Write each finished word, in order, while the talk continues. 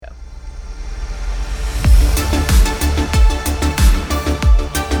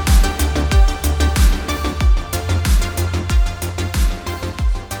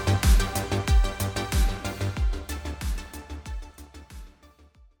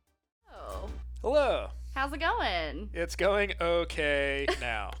Hello. How's it going? It's going okay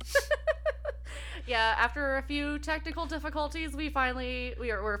now. Yeah, after a few technical difficulties, we're finally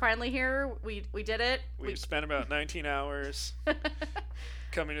here. We did it. We've spent about 19 hours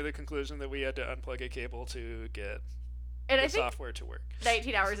coming to the conclusion that we had to unplug a cable to get and the I think software to work.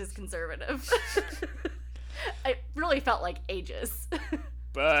 19 hours is conservative. It really felt like ages.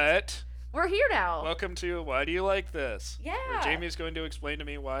 But We're here now. welcome to Why Do You Like This? Yeah. Where Jamie's going to explain to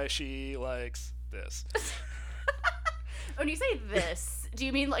me why she likes this. When you say this, do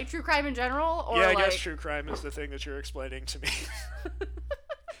you mean like true crime in general, or Yeah, I like guess true crime is the thing that you're explaining to me.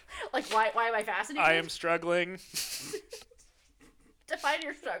 like why am I fascinated? I am struggling Define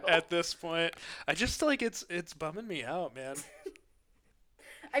your struggle. at this point. I just it's bumming me out, man.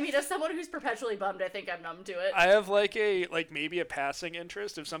 I mean, as someone who's perpetually bummed, I think I'm numb to it. I have maybe a passing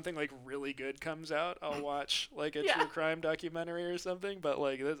interest. If something really good comes out, I'll watch a Yeah. true crime documentary or something. But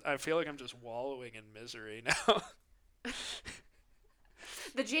I feel like I'm just wallowing in misery now.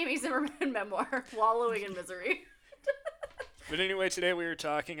 The Jamie Zimmerman memoir, Wallowing in Misery. But anyway, today we were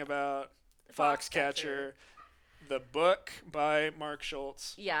talking about Foxcatcher. Foxcatcher, the book by Mark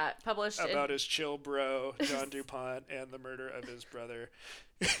Schultz Yeah, published about in... his chill bro John DuPont and the murder of his brother.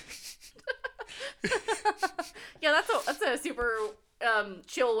 Yeah, that's a super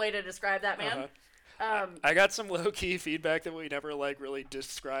chill way to describe that man. I got some low key feedback that we never really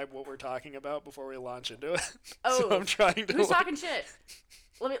describe what we're talking about before we launch into it. Oh, So I'm trying to. Who's talking shit?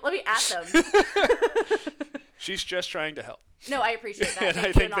 Let me at them. She's just trying to help. No, I appreciate that. And Thank I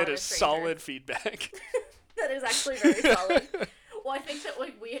you, think that anonymous is stranger. solid feedback. That is actually very solid. Well, I think that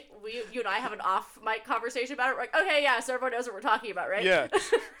you and I have an off mic conversation about it. We're like, okay, yeah, so everyone knows what we're talking about, right? Yeah.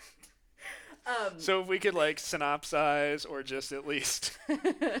 So if we could synopsize or just at least.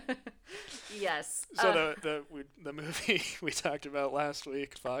 Yes. So the movie we talked about last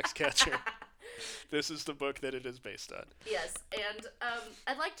week, Foxcatcher. This is the book that it is based on. Yes, and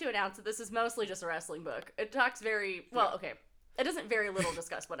I'd like to announce that this is mostly just a wrestling book. It talks very well. Okay, it doesn't very little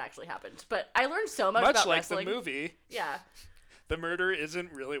discuss what actually happened, but I learned so much about Much like wrestling. the movie, Yeah. the murder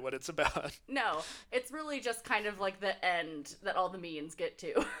isn't really what it's about. No, it's really just kind of like the end that all the means get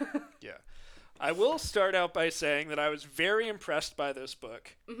to. Yeah. I will start out by saying that I was very impressed by this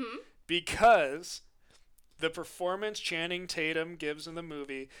book because the performance Channing Tatum gives in the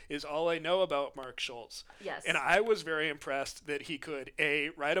movie is all I know about Mark Schultz. Yes. And I was very impressed that he could A,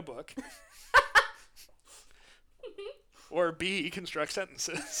 write a book, or B, construct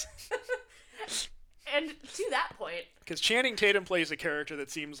sentences. And to that point, Because Channing Tatum plays a character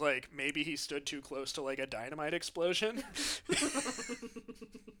that seems like maybe he stood too close to a dynamite explosion.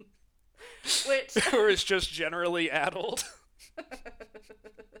 which Or is just generally addled.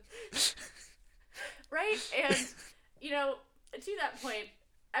 right, and to that point,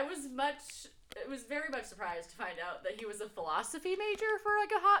 I was very much surprised to find out that he was a philosophy major for a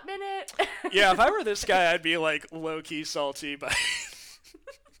hot minute. Yeah, if I were this guy, I'd be low-key salty by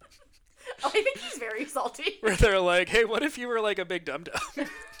Oh, I think he's very salty. where they're like, hey, what if you were a big dum-dum?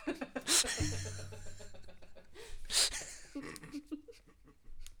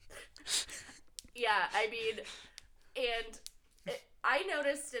 Yeah, I mean, and I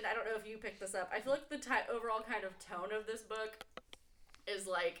noticed, and I don't know if you picked this up, I feel like the overall kind of tone of this book is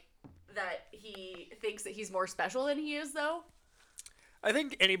that he thinks that he's more special than he is, though. I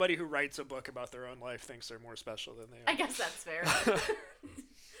think anybody who writes a book about their own life thinks they're more special than they I are. guess that's fair.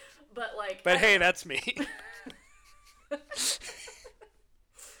 But But hey, that's me.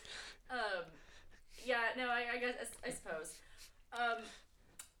 Yeah, no, I guess, I suppose.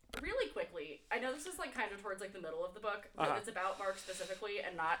 Really quickly, I know this is kind of towards the middle of the book, but it's about Mark specifically,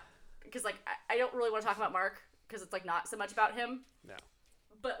 and not because I don't really want to talk about Mark because it's not so much about him. No.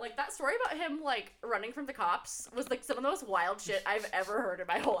 But that story about him running from the cops was some of the most wild shit I've ever heard in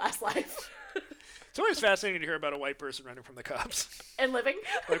my whole ass life. It's always fascinating to hear about a white person running from the cops. And living.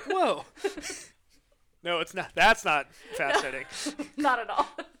 Whoa. No, it's not. That's not fascinating. Not at all.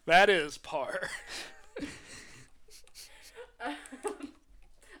 That is par. I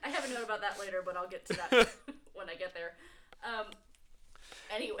have a note about that later, but I'll get to that when I get there.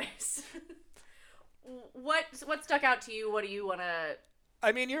 Anyways, what stuck out to you? What do you want to?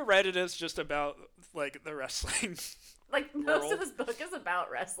 I mean, you're right. It is just about the wrestling. Most world. of this book is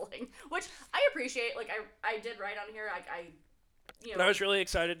about wrestling, which I appreciate. I did write on here. But I was really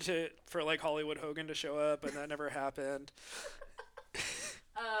excited for Hollywood Hogan to show up, and that never happened.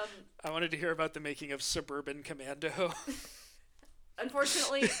 I wanted to hear about the making of Suburban Commando.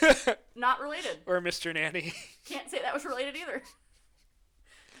 Unfortunately, not related. Or Mr. Nanny. Can't say that was related either.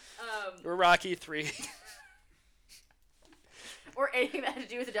 Or Rocky 3. or anything that had to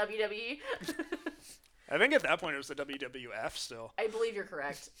do with the WWE. I think at that point it was the WWF still. I believe you're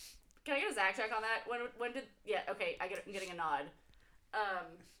correct. Can I get a Zach check on that? When did? Yeah, okay. I'm getting a nod.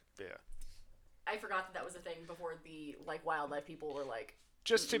 Yeah. I forgot that was a thing before the like wildlife people were like.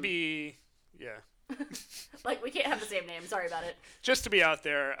 Just to be, yeah. Like we can't have the same name. Sorry about it. Just to be out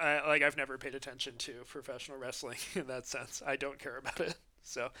there, I've never paid attention to professional wrestling in that sense. I don't care about it.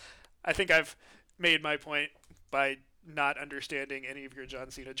 So, I think I've made my point by not understanding any of your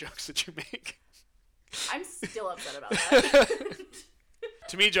John Cena jokes that you make. I'm still upset about that.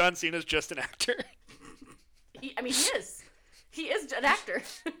 To me, John Cena's just an actor. He is. He is an actor.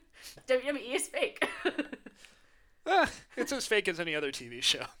 WWE is fake. It's as fake as any other TV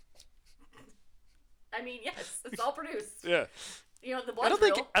show. I mean, yes, it's all produced. Yeah. You know, the blood's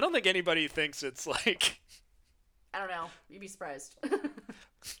real. I don't think anybody thinks it's like. I don't know. You'd be surprised.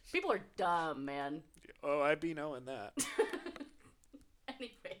 People are dumb, man. Oh, I'd be knowing that.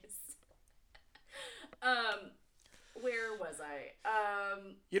 Anyways. Where was I?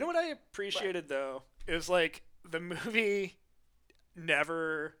 You know what I appreciated, though? Is like the movie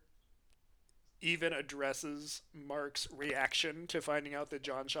never even addresses Mark's reaction to finding out that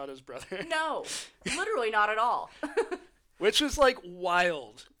John shot his brother. No. Literally not at all. Which is like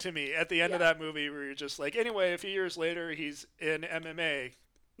wild to me at the end of that movie where you're just like, anyway, a few years later, he's in MMA.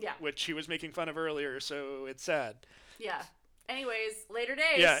 Yeah. Which he was making fun of earlier, so it's sad. Yeah. Anyways, later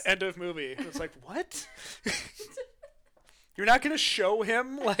days. Yeah, end of movie. It's like, what? You're not going to show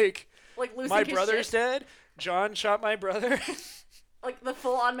him, like losing my his brother's shit? dead? John shot my brother? Like, the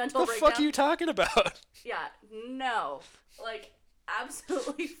full-on mental breakdown? What the fuck are you talking about? Yeah, no. Like,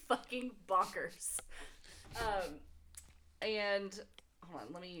 absolutely fucking bonkers. And, hold on,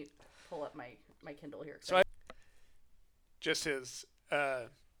 let me pull up my Kindle here. So just his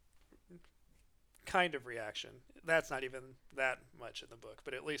kind of reaction. That's not even that much in the book,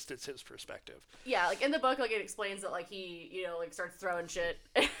 but at least it's his perspective. Yeah, like in the book, like it explains that like he, you know, like starts throwing shit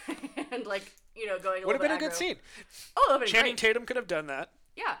and like, you know, going a Would little have been bit a good aggro. scene. Oh, that would have been Channing great. Tatum could have done that.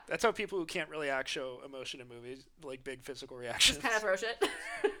 Yeah. That's how people who can't really act show emotion in movies, like big physical reactions. Just kind of throw shit.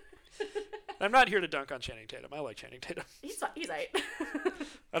 I'm not here to dunk on Channing Tatum. I like Channing Tatum. He's aight.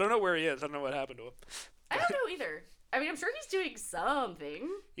 I don't know where he is. I don't know what happened to him. I don't know either. I mean, I'm sure he's doing something.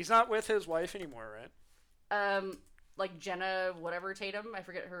 He's not with his wife anymore, right? Like Jenna, whatever Tatum, I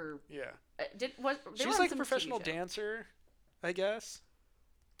forget her. Yeah. She's like a professional dancer, I guess.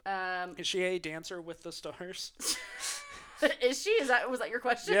 Is she a dancer with the stars? Is she? Was that your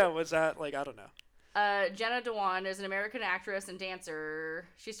question? Yeah. Was that like I don't know. Jenna Dewan is an American actress and dancer.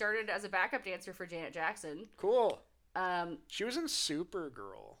 She started as a backup dancer for Janet Jackson. Cool. She was in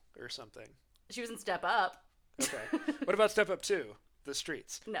Supergirl or something. She was in Step Up. Okay. What about Step Up 2? The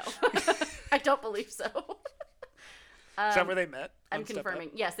Streets. No, I don't believe so. Is that where they met? I'm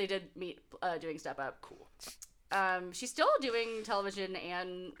confirming. Yes, they did meet doing Step Up. Cool. She's still doing television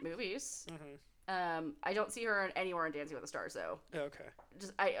and movies. Mm-hmm. I don't see her anywhere on Dancing with the Stars though. Okay.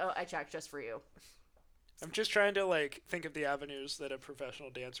 I checked just for you. I'm just trying to like think of the avenues that a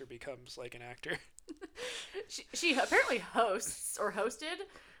professional dancer becomes like an actor. She apparently hosts or hosted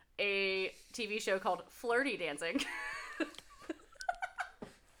a TV show called Flirty Dancing.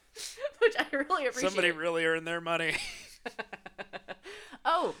 Which I really appreciate. Somebody really earned their money.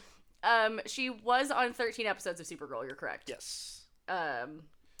 Oh, she was on 13 episodes of Supergirl. You're correct. Yes.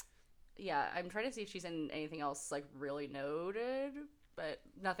 Yeah, I'm trying to see if she's in anything else like really noted, but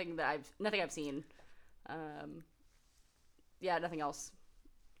nothing I've seen. Yeah, nothing else.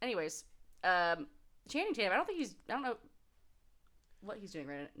 Anyways, Channing Tatum. I don't know what he's doing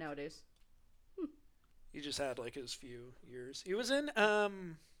right nowadays. He just had like his few years. He was in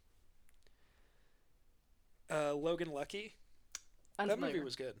Logan Lucky. Unfamiliar. That movie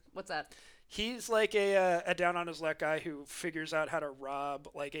was good. What's that? He's like a down on his luck guy who figures out how to rob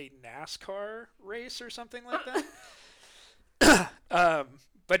like a NASCAR race or something like that.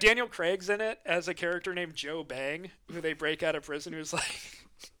 But Daniel Craig's in it as a character named Joe Bang, who they break out of prison, who's like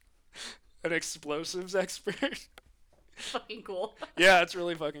an explosives expert. Fucking cool. Yeah, it's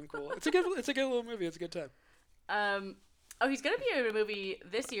really fucking cool. It's a good little movie. It's a good time. Oh, he's gonna be in a movie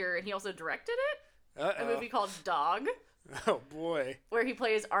this year, and he also directed it. Uh-oh. A movie called Dog. Oh boy. Where he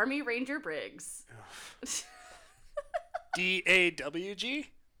plays Army Ranger Briggs. DAWG?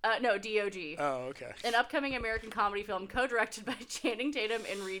 No, DOG. Oh, okay. An upcoming American comedy film co-directed by Channing Tatum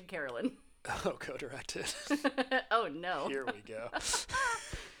and Reed Carolyn. Oh, co-directed. Oh no. Here we go.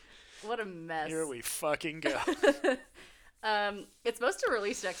 What a mess. Here we fucking go. It's supposed to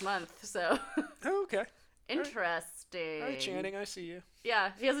release next month, so. Oh, okay. Interesting. All right, Channing, I see you.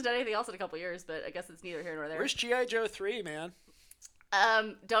 Yeah, he hasn't done anything else in a couple years, but I guess it's neither here nor there. Where's G.I. Joe 3, man?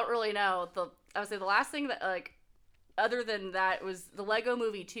 Don't really know. I would say the last thing that, like, other than that was the Lego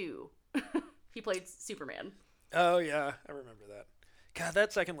Movie 2. He played Superman. Oh, yeah. I remember that. God,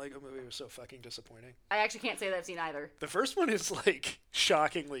 that second Lego movie was so fucking disappointing. I actually can't say that I've seen either. The first one is, like,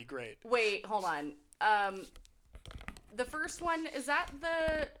 shockingly great. Wait, hold on. The first one, is that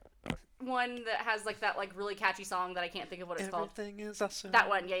the one that has, like, that, like, really catchy song that I can't think of what it's called? Everything is awesome. That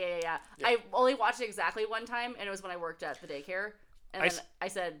one, yeah. I only watched it exactly one time, and it was when I worked at the daycare. And then I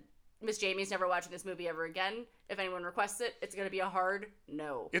said, Miss Jamie's never watching this movie ever again. If anyone requests it, it's going to be a hard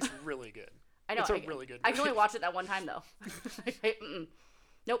no. It's really good. I know. It's a really good movie. I can only watch it that one time, though.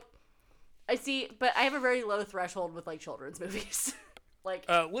 Nope. I see, but I have a very low threshold with, like, children's movies. Like,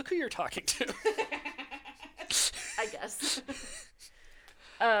 look who you're talking to. I guess.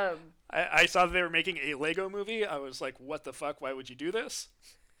 I saw that they were making a Lego movie. I was like, what the fuck? Why would you do this?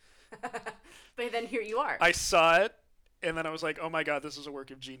 But then here you are. I saw it, and then I was like, oh my god, this is a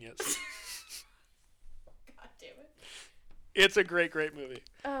work of genius. God damn it. It's a great, great movie.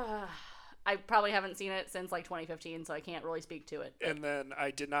 I probably haven't seen it since, like, 2015, so I can't really speak to it. But... And then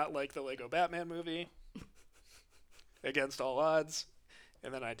I did not like the Lego Batman movie, against all odds.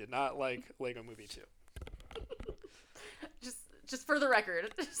 And then I did not like Lego Movie 2. Just for the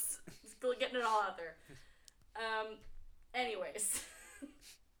record. Just getting it all out there. Anyways.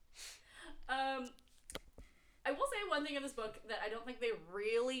 I will say one thing in this book that I don't think they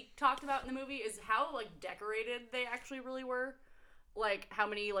really talked about in the movie is how, like, decorated they actually really were. Like, how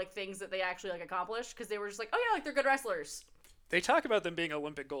many, like, things that they actually, like, accomplished. Because they were just like, oh, yeah, like, they're good wrestlers. They talk about them being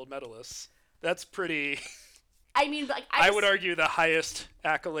Olympic gold medalists. That's pretty... I mean, like, I would argue the highest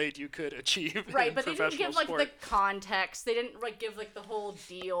accolade you could achieve. Right, but they didn't give, like, the context. They didn't, like, give, like, the whole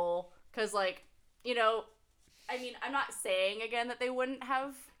deal. Because, like, you know, I mean, I'm not saying, again, that they wouldn't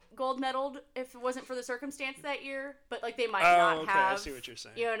have gold medaled if it wasn't for the circumstance that year. But, like, they might not have. I see what you're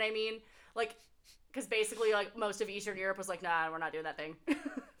saying. You know what I mean? Like, because basically, like, most of Eastern Europe was like, nah, we're not doing that thing.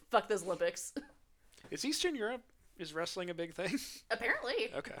 Fuck those Olympics. Is Eastern Europe, is wrestling a big thing?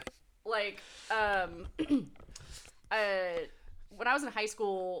 Apparently. Okay. Like, when I was in high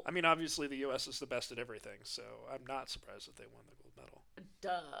school... I mean, obviously the U.S. is the best at everything, so I'm not surprised that they won the gold medal.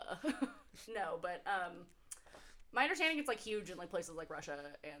 Duh. No, but my understanding it's, like, huge in, like, places like Russia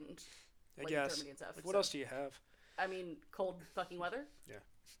and, like, Germany and stuff. Like, what else do you have? I mean, cold fucking weather. Yeah.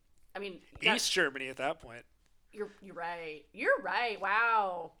 I mean... East Germany at that point. You're right. You're right.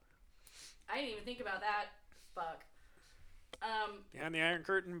 Wow. I didn't even think about that. Fuck. Behind the Iron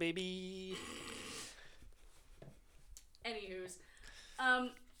Curtain, baby. Anywho's, I'm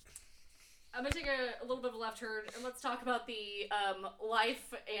gonna take a little bit of a left turn and let's talk about the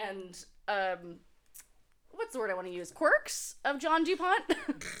life and what's the word I want to use? Quirks of John DuPont.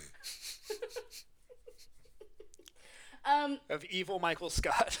 Of evil Michael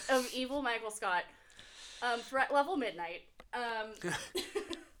Scott. Of evil Michael Scott. Threat level midnight.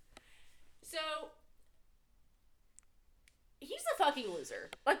 So. He's a fucking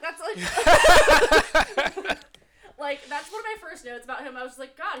loser. Like, that's like... Like, that's one of my first notes about him. I was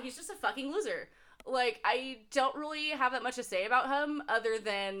like, God, he's just a fucking loser. Like, I don't really have that much to say about him other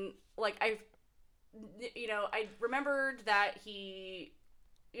than, like, I remembered that he,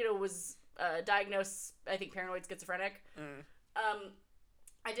 was diagnosed, I think, paranoid schizophrenic. Mm.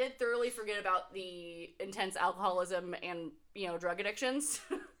 I did thoroughly forget about the intense alcoholism and, drug addictions.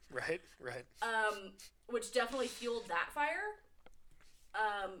 Right. Which definitely fueled that fire.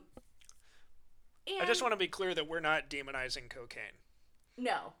 And I just want to be clear that we're not demonizing cocaine.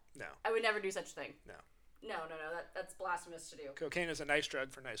 No. No. I would never do such a thing. No. No. That's blasphemous to do. Cocaine is a nice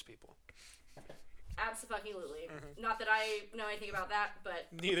drug for nice people. Absolutely. Mm-hmm. Not that I know anything about that, but...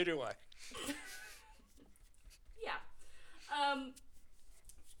 Neither do I. Yeah.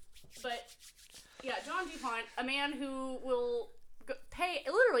 But, yeah, John DuPont, a man who will pay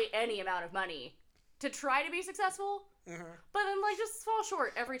literally any amount of money to try to be successful, mm-hmm. but then, like, just fall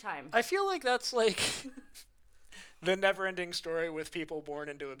short every time. I feel like that's, like, the never-ending story with people born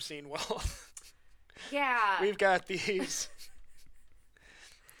into obscene wealth. Yeah. We've got these,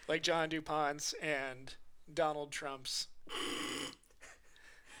 like, John DuPont's and Donald Trump's.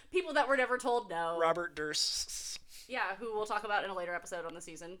 People that were never told no. Robert Durst's. Yeah, who we'll talk about in a later episode on the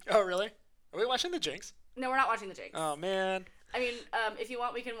season. Oh, really? Are we watching the Jinx? No, we're not watching the Jinx. Oh, man. I mean, if you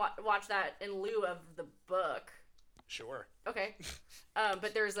want, we can watch that in lieu of the book. Sure. Okay.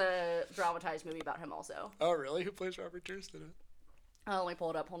 But there's a dramatized movie about him also. Oh, really? Who plays Robert Durst in it? Let me pull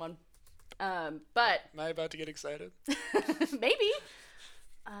it up. Hold on. But... Am I about to get excited? Maybe.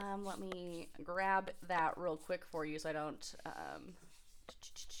 Let me grab that real quick for you so I don't...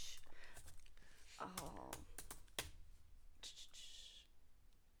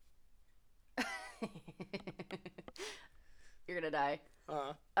 You're gonna die.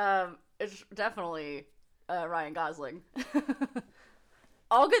 Uh-huh. It's definitely Ryan Gosling.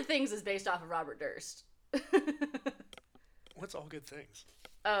 All Good Things is based off of Robert Durst. What's All Good Things?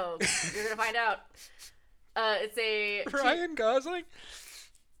 Oh, you're gonna find out. It's a Ryan Gosling?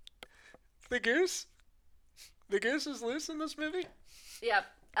 The goose? The goose is loose in this movie? Yep.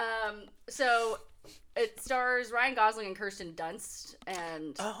 So it stars Ryan Gosling and Kirsten Dunst,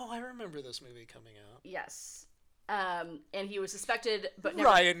 and Oh, I remember this movie coming out. yes. And he was suspected, but never.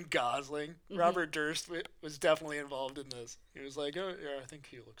 Ryan Gosling. Mm-hmm. Robert Durst was definitely involved in this. He was like, oh, yeah, I think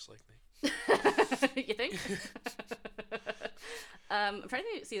he looks like me. You think? I'm trying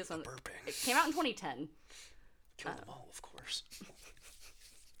to see this one. Burping. It came out in 2010. Kill them all, of course.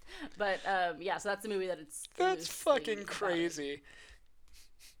 But, yeah, so that's the movie that it's... That's fucking crazy.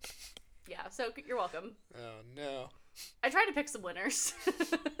 Yeah, so you're welcome. Oh, no. I tried to pick some winners.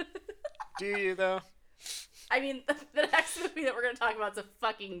 Do you, though? I mean, the next movie that we're going to talk about is a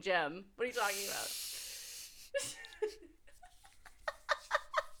fucking gem. What are you talking about?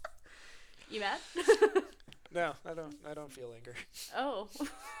 You mad? No, I don't feel anger. Oh.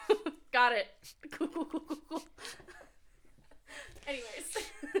 Got it. Cool. Anyways.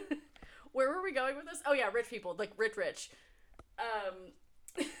 Where were we going with this? Oh yeah, rich people. Like, rich.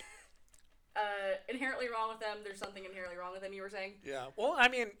 Inherently wrong with them. There's something inherently wrong with them, you were saying? Yeah. Well, I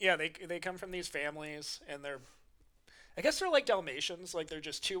mean, yeah, they come from these families, and I guess they're like Dalmatians. Like, they're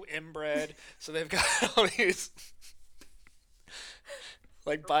just too inbred, so they've got all these...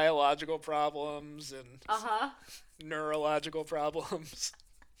 like biological problems and neurological problems.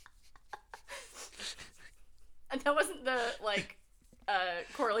 And that wasn't the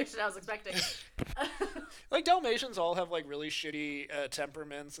correlation I was expecting. Like Dalmatians all have like really shitty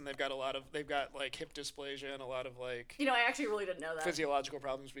temperaments, and they've got like hip dysplasia and a lot of like. You know, I actually really didn't know that. Physiological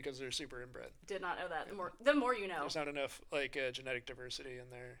problems because they're super inbred. Did not know that. The more you know. There's not enough like genetic diversity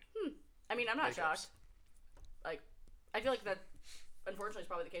in there. I mean, I'm not shocked. Like, I feel like that. Unfortunately, it's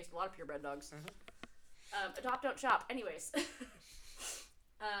probably the case with a lot of purebred dogs. Mm-hmm. Adopt, don't shop. Anyways.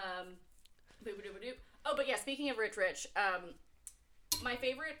 Boop-a-doop-a-doop. Oh, but yeah, speaking of rich, my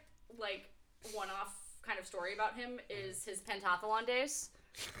favorite, like, one-off kind of story about him is his pentathlon days.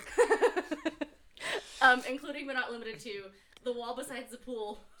 Including but not limited to the wall besides the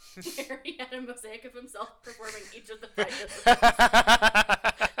pool, where he had a mosaic of himself performing each of the 5 disciplines.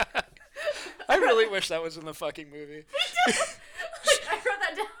 I really wish that was in the fucking movie. I wrote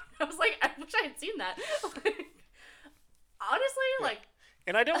that down. I was like, I wish I had seen that. Honestly, like...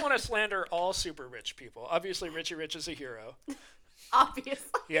 And I don't want to slander all super rich people. Obviously, Richie Rich is a hero.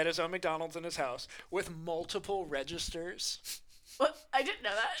 Obviously. He had his own McDonald's in his house with multiple registers. What? I didn't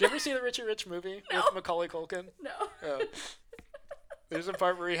know that. Did you ever see the Richie Rich movie with Macaulay Culkin? No. Oh. There's a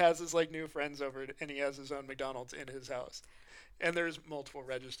part where he has his like new friends over, and he has his own McDonald's in his house. And there's multiple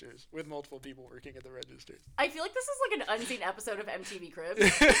registers with multiple people working at the registers. I feel like this is like an unseen episode of MTV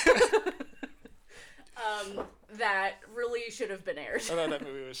Cribs. That really should have been aired. I thought that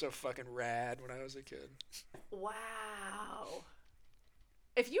movie was so fucking rad when I was a kid. Wow.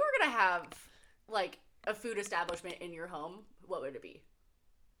 If you were going to have, like, a food establishment in your home, what would it be?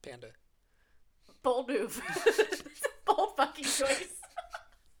 Panda. Bold move. It's a bold fucking choice.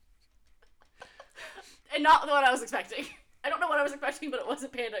 And not what I was expecting. I don't know what I was expecting, but it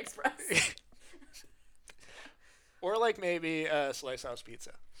wasn't Panda Express. Or, like, maybe Slice House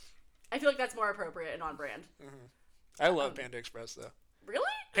Pizza. I feel like that's more appropriate and on brand. Mm-hmm. I love Panda Express, though. Really?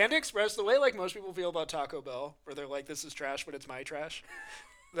 Panda Express, the way, like, most people feel about Taco Bell, where they're like, this is trash, but it's my trash.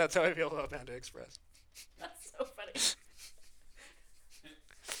 That's how I feel about Panda Express. That's so funny.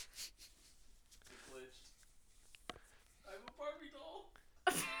 I'm a Barbie doll.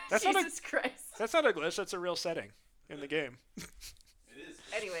 That's Jesus Christ. That's not a glitch. That's a real setting in the game. It is.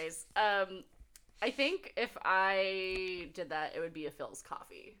 Anyways, I think if I did that, it would be a Phil's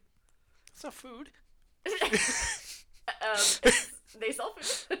Coffee. It's not food. They sell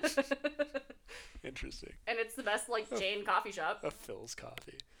food. Interesting. And it's the best, like, chain coffee shop. A Phil's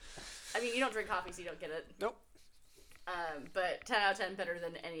Coffee. I mean, you don't drink coffee, so you don't get it. Nope. But 10 out of 10 better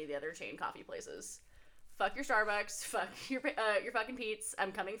than any of the other chain coffee places. Fuck your Starbucks. Fuck your fucking Pete's.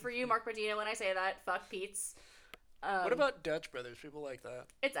 I'm coming for you, Mark Medina, when I say that. Fuck Pete's. What about Dutch Brothers? People like that.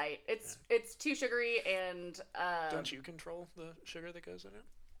 It's aight. It's too sugary and... Don't you control the sugar that goes in it?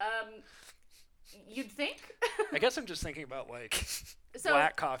 You'd think. I guess I'm just thinking about, like,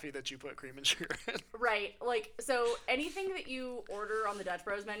 black coffee that you put cream and sugar in. Right. Like, so anything that you order on the Dutch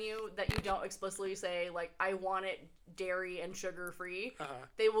Bros menu that you don't explicitly say, like, I want it dairy and sugar-free,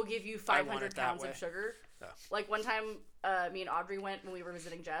 they will give you 500 pounds of sugar. Oh. Like one time, me and Audrey went when we were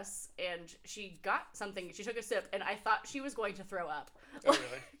visiting Jess, and she got something. She took a sip, and I thought she was going to throw up. Oh,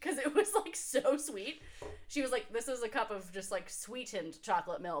 really? Because it was like so sweet. She was like, "This is a cup of just like sweetened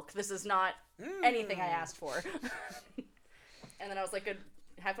chocolate milk. This is not anything I asked for." And then I was like, "Good,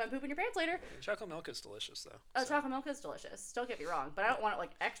 have fun pooping your pants later." Chocolate milk is delicious, though. Oh, chocolate milk is delicious. Don't get me wrong, but I don't want it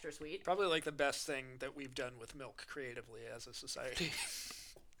like extra sweet. Probably like the best thing that we've done with milk creatively as a society.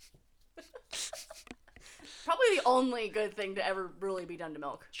 Probably the only good thing to ever really be done to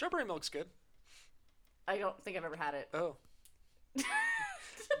milk. Strawberry milk's good. I don't think I've ever had it. Oh.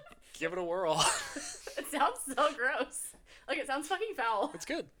 Give it a whirl. It sounds so gross. Like, it sounds fucking foul. It's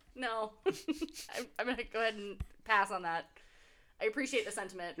good. No. I'm gonna go ahead and pass on that. I appreciate the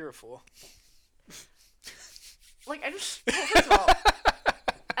sentiment. You're a fool. Like, well, first of all,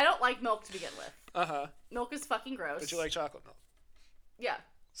 I don't like milk to begin with. Uh-huh. Milk is fucking gross. But you like chocolate milk. Yeah.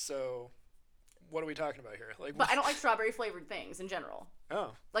 So, what are we talking about here? Like, But I don't like strawberry flavored things in general.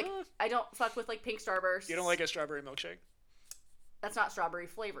 Oh. Like, I don't fuck with, like, pink Starburst. You don't like a strawberry milkshake? That's not strawberry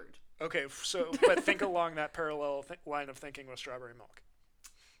flavored. Okay, so, but think along that parallel line of thinking with strawberry milk.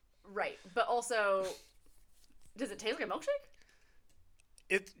 Right. But also, does it taste like a milkshake?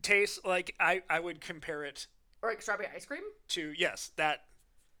 It tastes like, I would compare it Or like strawberry ice cream? to, yes, that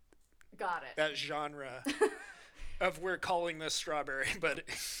Got it. that genre of we're calling this strawberry, but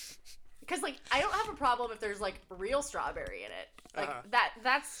Because, like, I don't have a problem if there's, like, real strawberry in it. Like, Uh-huh.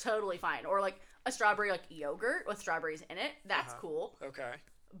 that's totally fine. Or, like, a strawberry, like, yogurt with strawberries in it. That's cool. okay.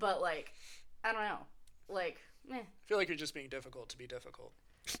 But, like, I don't know. Like, eh. I feel like you're just being difficult to be difficult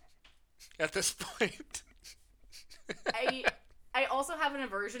at this point. I also have an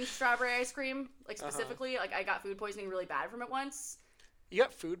aversion to strawberry ice cream. Like, specifically, like, I got food poisoning really bad from it once. You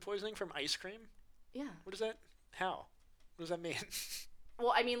got food poisoning from ice cream? Yeah. What is that? How? What does that mean?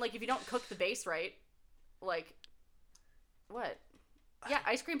 Well, I mean, like, if you don't cook the base right, like, what? Yeah,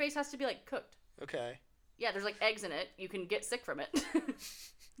 ice cream base has to be, like, cooked. Okay. Yeah, there's, like, eggs in it. You can get sick from it.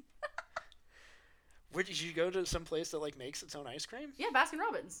 Where did you go to some place that like makes its own ice cream? Yeah, Baskin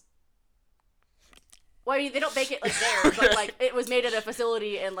Robbins. Well, I mean, they don't bake it like there, but like it was made at a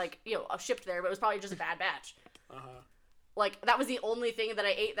facility and like shipped there, but it was probably just a bad batch. Like that was the only thing that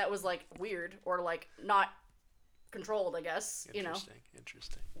I ate that was like weird or like not controlled, I guess. Interesting.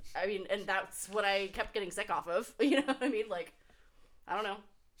 I mean, and that's what I kept getting sick off of. You know what I mean? Like, I don't know.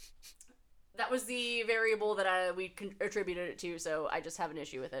 That was the variable that we attributed it to, so I just have an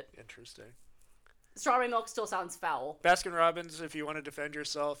issue with it. Interesting. Strawberry milk still sounds foul. Baskin Robbins, if you want to defend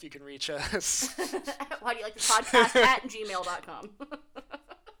yourself, you can reach us. Why do you like this podcast at gmail.com?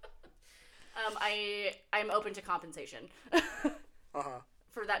 I'm open to compensation.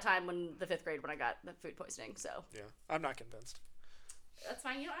 For that time when the 5th grade when I got the food poisoning, so. Yeah, I'm not convinced. That's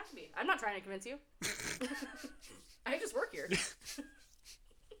fine, you don't have to be. I'm not trying to convince you. I just work here.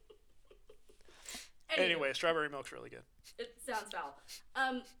 Anyway, strawberry milk's really good. It sounds foul.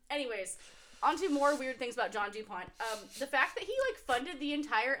 Anyways, on to more weird things about John DuPont. The fact that he, like, funded the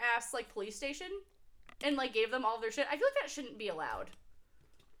entire ass, like, police station and, like, gave them all their shit, I feel like that shouldn't be allowed.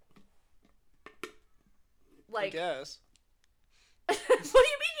 Like, I guess. What do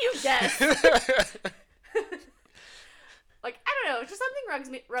you mean you guess? Like, I don't know, just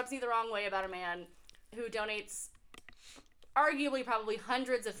something rubs me the wrong way about a man who donates arguably probably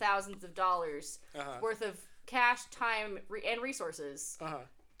hundreds of thousands of dollars worth of cash, time, and resources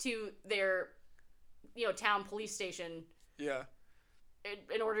to their, town police station. Yeah.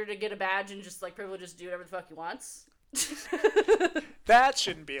 In order to get a badge and just, like, privileges to do whatever the fuck he wants. That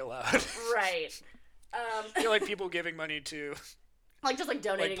shouldn't be allowed. Right. I feel like people giving money to... Like, just, like,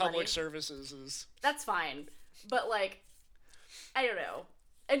 donating like public money. services is... That's fine. But, like, I don't know.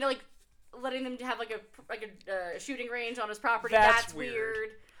 And, like, letting them have, like, a shooting range on his property, that's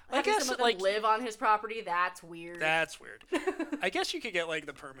weird. I guess, some of them like, live on his property, that's weird. That's weird. I guess you could get, like,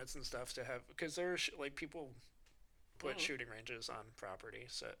 the permits and stuff to have... Because there's, like, people put shooting ranges on property,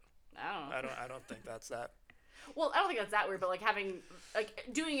 so... I don't think that's that... Well, I don't think that's that weird, but, like,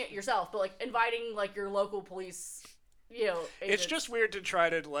 doing it yourself, but, like, inviting, like, your local police, It's just weird to try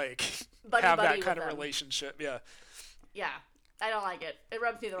to, like, buddy have that kind of them. relationship, yeah. Yeah, I don't like it. It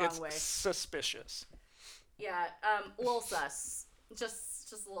rubs me the wrong way. It's suspicious. Yeah, a little sus.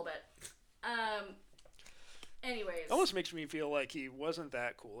 Just a little bit. Anyways. Almost makes me feel like he wasn't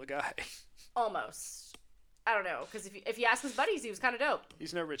that cool a guy. Almost. I don't know, because if you ask his buddies, he was kind of dope.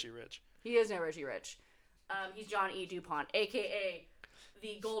 He's no Richie Rich. He is no Richie Rich. He's John E. DuPont, a.k.a.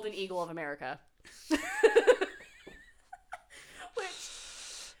 the Golden Eagle of America.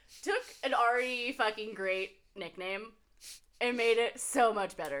 Which took an already fucking great nickname and made it so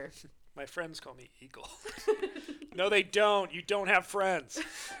much better. My friends call me Eagle. No, they don't. You don't have friends.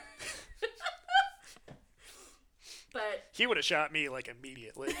 But He would have shot me, like,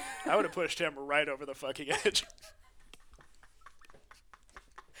 immediately. I would have pushed him right over the fucking edge.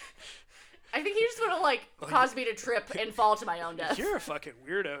 I think he just would have, like, caused me to trip and fall to my own death. You're a fucking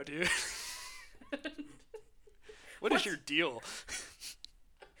weirdo, dude. What is your deal?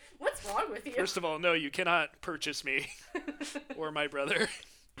 What's wrong with you? First of all, no, you cannot purchase me or my brother.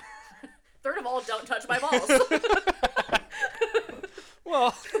 Third of all, don't touch my balls.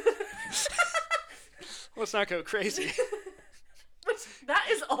 Well, let's not go crazy. Which, that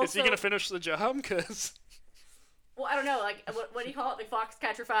is also... Is he going to finish the job? Because... Well, I don't know, like, what do you call it? The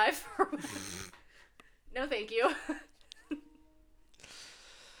Foxcatcher 5? No, thank you.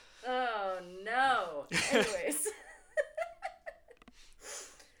 Oh, no. Anyways.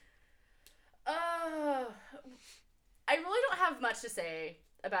 I really don't have much to say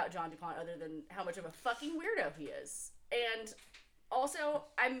about John DuPont other than how much of a fucking weirdo he is. And also,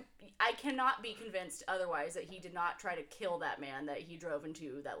 I cannot be convinced otherwise that he did not try to kill that man that he drove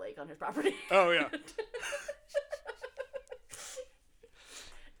into that lake on his property. Oh, yeah.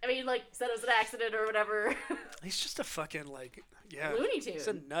 I mean, like, said it was an accident or whatever. He's just a fucking, like, yeah. Looney Tune. He's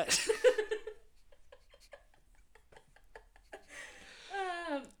a nut.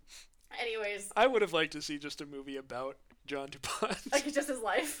 Anyways. I would have liked to see just a movie about John DuPont. Like, it's just his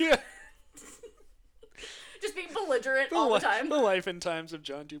life. Yeah. Just being belligerent all the time. The life and times of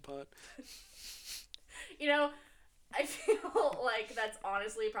John DuPont. You know, I feel like that's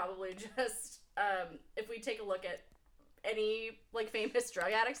honestly probably just, if we take a look at any, like, famous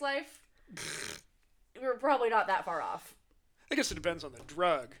drug addict's life, we're probably not that far off. I guess it depends on the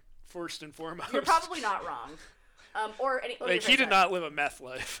drug, first and foremost. You're probably not wrong. Or any... Like, he did not live a meth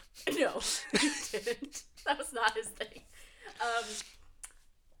life. No, he didn't. That was not his thing.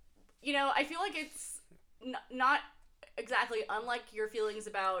 You know, I feel like it's not exactly unlike your feelings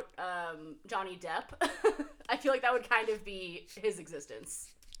about Johnny Depp. I feel like that would kind of be his existence.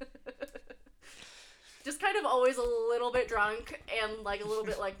 Just kind of always a little bit drunk and, like, a little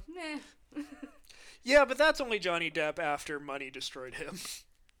bit like, meh. Yeah, but that's only Johnny Depp after money destroyed him.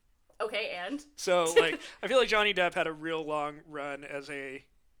 Okay, and? So, like, I feel like Johnny Depp had a real long run as a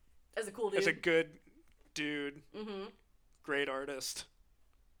cool dude. As a good dude. Mm-hmm. Great artist.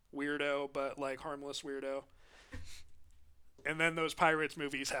 Weirdo, but, like, harmless weirdo. And then those Pirates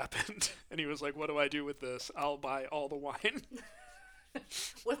movies happened. And he was like, what do I do with this? I'll buy all the wine.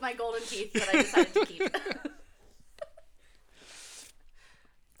 With my golden teeth that I decided to keep.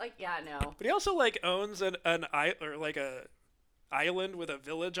 Like, yeah, no. But he also, like, owns an island with a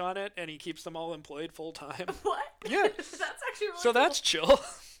village on it, and he keeps them all employed full time. What? Yeah. That's actually really So cool. that's chill.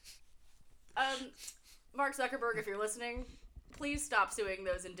 Mark Zuckerberg, if you're listening, please stop suing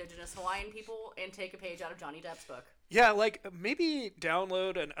those indigenous Hawaiian people and take a page out of Johnny Depp's book. Yeah, like, maybe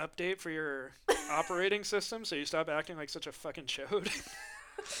download an update for your operating system so you stop acting like such a fucking chode.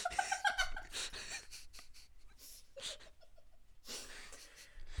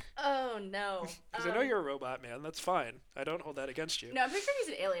 Oh, no. Because I know you're a robot, man. That's fine. I don't hold that against you. No, I'm pretty sure he's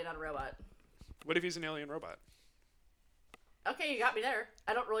an alien, not a robot. What if he's an alien robot? Okay, you got me there.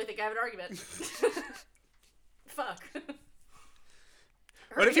 I don't really think I have an argument. Fuck.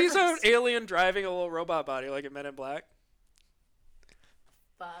 What if he's an alien driving a little robot body like in Men in Black?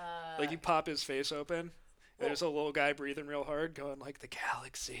 Fuck. Like you pop his face open, and there's a little guy breathing real hard going like, the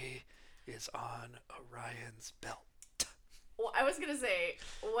galaxy is on Orion's belt. Well, I was going to say,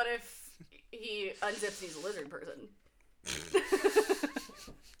 what if he unzips and he's a lizard person?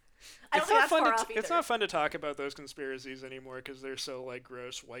 I don't think that's far off either. It's not fun to talk about those conspiracies anymore because they're so like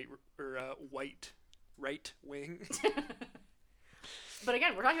gross white right wing. But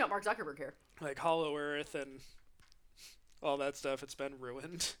again, we're talking about Mark Zuckerberg here. Like Hollow Earth and all that stuff. It's been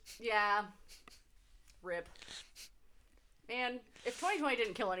ruined. Yeah. Rip. Man, if 2020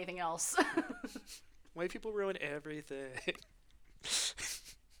 didn't kill anything else. White people ruin everything.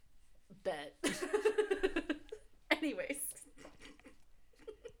 Bet. Anyways.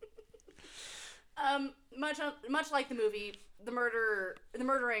 Much like the movie, the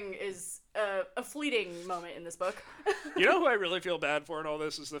murdering is a fleeting moment in this book. You know who I really feel bad for in all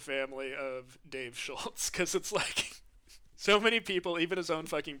this is the family of Dave Schultz, because it's like so many people, even his own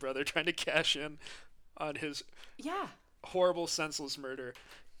fucking brother, trying to cash in on his horrible, senseless murder.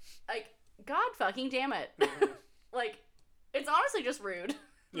 Like, God fucking damn it. Like, it's honestly just rude.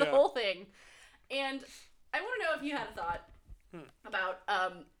 The Yeah. whole thing. And I want to know if you had a thought about,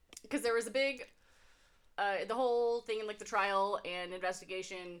 because there was a big, the whole thing in, like, the trial and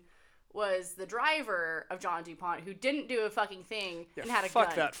investigation was the driver of John DuPont, who didn't do a fucking thing Yeah, and had a fuck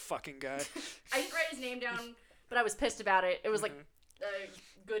gun. that fucking guy. I didn't write his name down, but I was pissed about it. It was like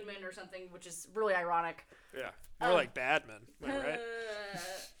Goodman or something, which is really ironic. Yeah, more like Badman, am I right?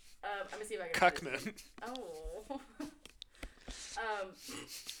 I'm gonna see if I can. Cuckman. Oh.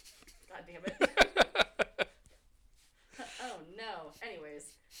 God damn it. Oh no. Anyways,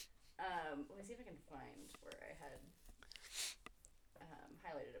 let me see if I can find where I had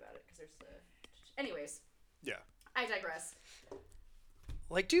highlighted about it because there's the. Anyways. Yeah. I digress.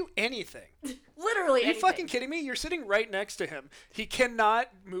 Like, do anything. Literally Are you anything. fucking kidding me? You're sitting right next to him. He cannot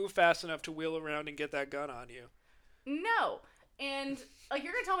move fast enough to wheel around and get that gun on you. No. And, like,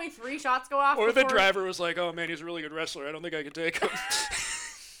 you're going to tell me 3 shots go off Or the before... driver was like, oh man, he's a really good wrestler. I don't think I can take him.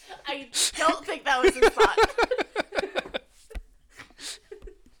 I don't think that was his thought.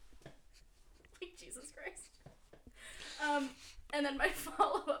 Like, Jesus Christ. And then my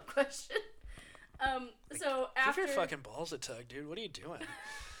follow-up question. So after... Give your fucking balls a tug, dude. What are you doing?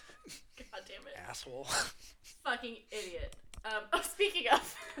 God damn it. Asshole. Fucking idiot. Speaking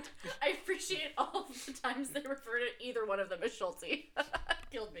of, I appreciate all of the times they refer to either one of them as Schulte.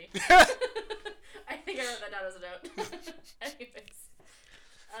 Killed me. I think I wrote that down as a note. Anyways.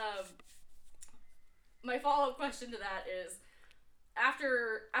 My follow-up question to that is,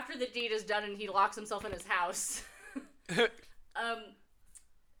 after the deed is done and he locks himself in his house,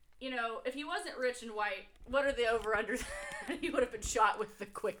 you know, if he wasn't rich and white, what are the over-unders that he would have been shot with the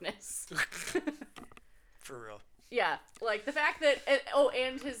quickness? For real. Yeah, like the fact that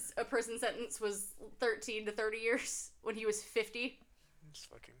and his prison sentence was 13 to 30 years when he was 50. It's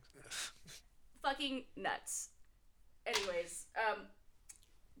Fucking nuts. Anyways,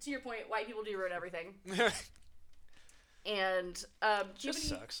 to your point, white people do ruin everything. And it just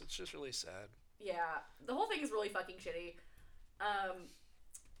sucks. It's just really sad. Yeah, the whole thing is really fucking shitty.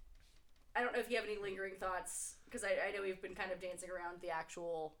 I don't know if you have any lingering thoughts, because I know we've been kind of dancing around the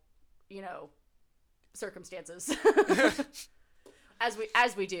actual, you know, circumstances. as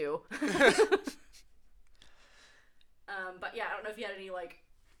we do. But yeah, I don't know if you had any, like,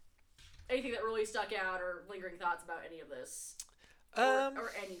 anything that really stuck out or lingering thoughts about any of this.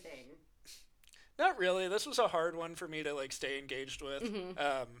 Or anything. Not really. This was a hard one for me to, like, stay engaged with.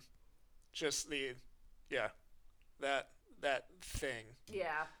 Mm-hmm. Just that thing.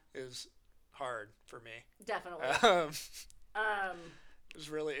 Yeah. Is hard for me. Definitely.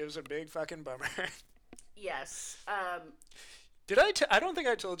 It was a big fucking bummer. Yes. I don't think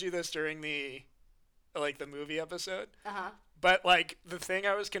I told you this during the movie episode. Uh-huh. But, like, the thing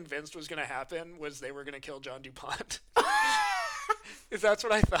I was convinced was going to happen was they were going to kill John DuPont. Is that's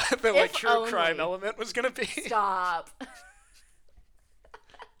what I thought the, like, true crime element was going to be. Stop.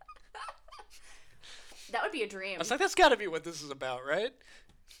 That would be a dream. I was like, that's got to be what this is about, right?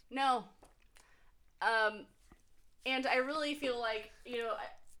 No. And I really feel like, you know,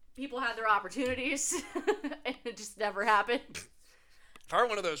 people had their opportunities, and it just never happened. If I were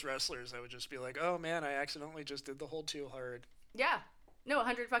one of those wrestlers, I would just be like, oh man, I accidentally just did the hold too hard. Yeah. No,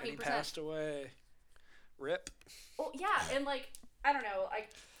 100 fucking and he percent. passed away. Rip. Well, yeah, and, like, I don't know,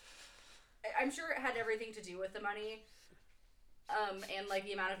 I'm sure it had everything to do with the money, and, like,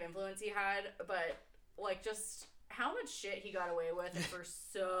 the amount of influence he had, but, like, just how much shit he got away with for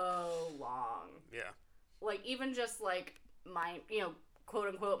so long. Yeah. Like, even just, like,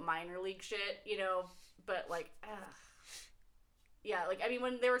 quote-unquote minor league shit, you know, but, like, ugh. Yeah, like, I mean,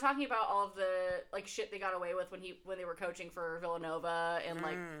 when they were talking about all of the, like, shit they got away with when they were coaching for Villanova and,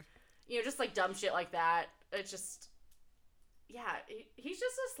 like, you know, just, like, dumb shit like that, it's just, yeah, he's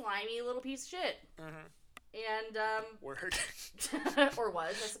just a slimy little piece of shit. Mm-hmm. And, Word. or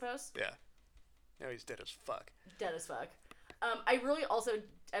was, I suppose. Yeah. Now he's dead as fuck. Dead as fuck. I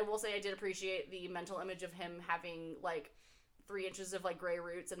will say I did appreciate the mental image of him having, like, 3 inches of, like, gray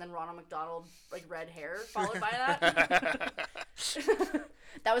roots and then Ronald McDonald, like, red hair followed by that.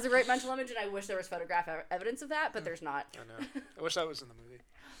 That was a great mental image, and I wish there was photographic evidence of that, but there's not. I know. I wish that was in the movie.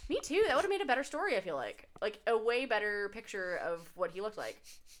 Me too. That would have made a better story, I feel like. Like, a way better picture of what he looked like.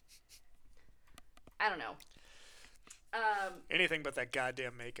 I don't know. Anything but that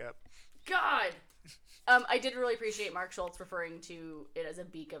goddamn makeup. God! I did really appreciate Mark Schultz referring to it as a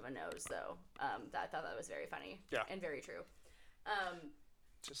beak of a nose, though. I thought that was very funny. Yeah. And very true.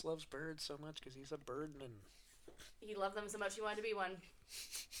 Just loves birds so much because he's a birdman. He loved them so much he wanted to be one.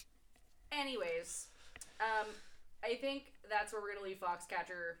 Anyways, I think that's where we're going to leave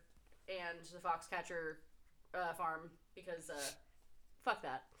Foxcatcher and the Foxcatcher farm because fuck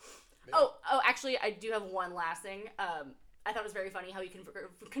that. Yeah. Oh, actually, I do have one last thing. I thought it was very funny how he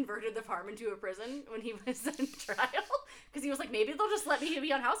converted the farm into a prison when he was in trial. Because he was like, maybe they'll just let me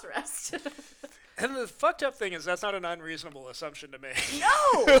be on house arrest. And the fucked up thing is that's not an unreasonable assumption to make.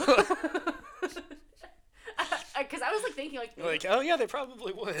 No! Because I was like thinking like, oh yeah, they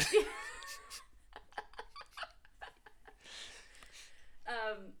probably would.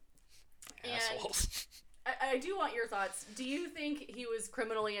 Assholes. I do want your thoughts. Do you think he was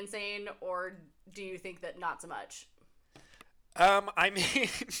criminally insane, or do you think that not so much? I mean...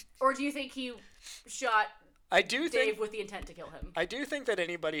 Or do you think he shot Dave with the intent to kill him? I do think that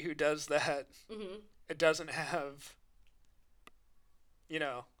anybody who does that, it doesn't have,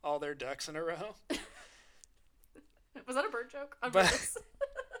 all their ducks in a row. Was that a bird joke?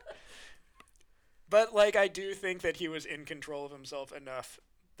 But, like, I do think that he was in control of himself enough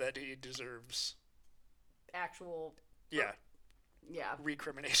that he deserves... actual... Yeah. Yeah.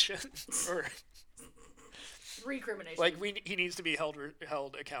 Recrimination. Or... Recrimination. Like, he needs to be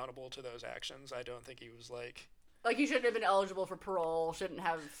held accountable to those actions. I don't think he was, like... Like, he shouldn't have been eligible for parole, shouldn't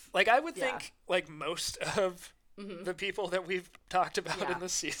have... Like, I would think, like, most of the people that we've talked about in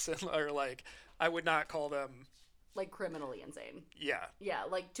this season are, like, I would not call them... Like, criminally insane. Yeah. Yeah,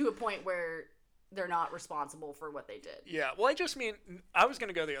 like, to a point where they're not responsible for what they did. Yeah, well, I just mean, I was going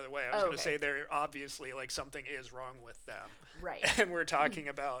to go the other way. I was going to say there obviously, like, something is wrong with them. Right. And we're talking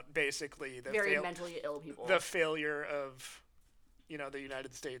about basically the very mentally ill people. The failure of, the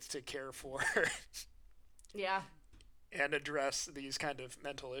United States to care for yeah. and address these kind of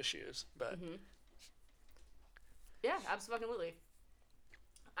mental issues. But yeah, absolutely.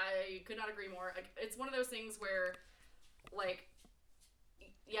 I could not agree more. Like, it's one of those things where, like,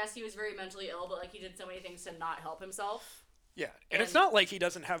 yes, he was very mentally ill, but, like, he did so many things to not help himself. Yeah, and it's not like he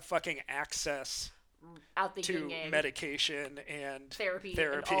doesn't have fucking access to medication and therapy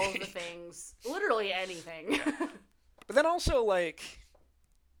and all of the things. Literally anything. Yeah. But then also, like,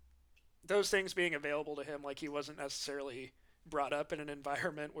 those things being available to him, like, he wasn't necessarily brought up in an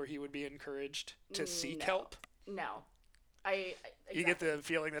environment where he would be encouraged to seek help. No. Exactly. You get the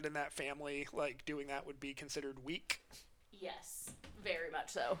feeling that in that family, like, doing that would be considered weak. Yes, very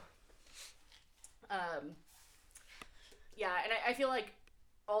much so. Yeah, and I feel like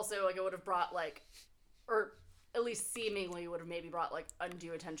also, like, it would have brought, like, or at least seemingly would have maybe brought, like,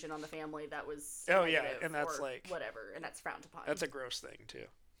 undue attention on the family that was and that's, like... whatever, and that's frowned upon. That's a gross thing, too.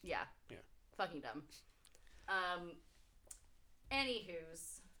 Yeah. Yeah. Fucking dumb.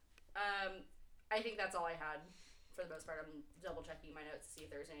 Anywho's, I think that's all I had for the most part. I'm double checking my notes to see if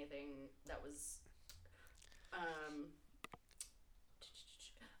there's anything that was,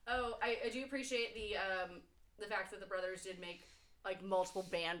 I do appreciate the fact that the brothers did make, like, multiple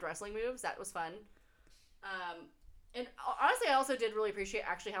banned wrestling moves. That was fun. And honestly, I also did really appreciate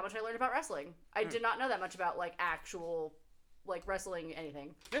actually how much I learned about wrestling. I did not know that much about, like, actual, like, wrestling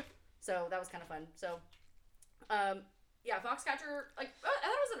anything. Yeah. So that was kind of fun. So, yeah, Foxcatcher, like, I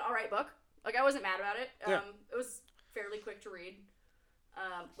thought it was an alright book. Like, I wasn't mad about it. It was fairly quick to read.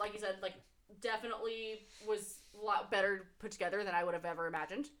 Like you said, like, definitely was a lot better put together than I would have ever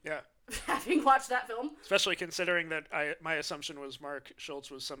imagined. Yeah. Having watched that film. Especially considering that my assumption was Mark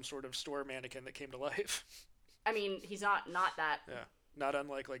Schultz was some sort of store mannequin that came to life. I mean, he's not that. Yeah. Not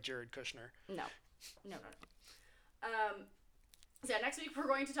unlike, like, Jared Kushner. No. So yeah, next week we're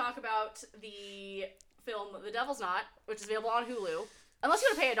going to talk about the film The Devil's Knot, which is available on Hulu. Unless you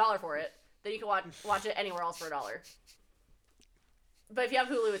want to pay $1 for it, then you can watch it anywhere else for $1. But if you have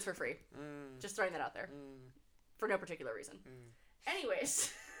Hulu, it's for free. Just throwing that out there. For no particular reason.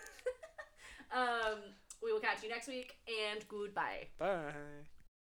 Anyways. We will catch you next week, and goodbye. Bye.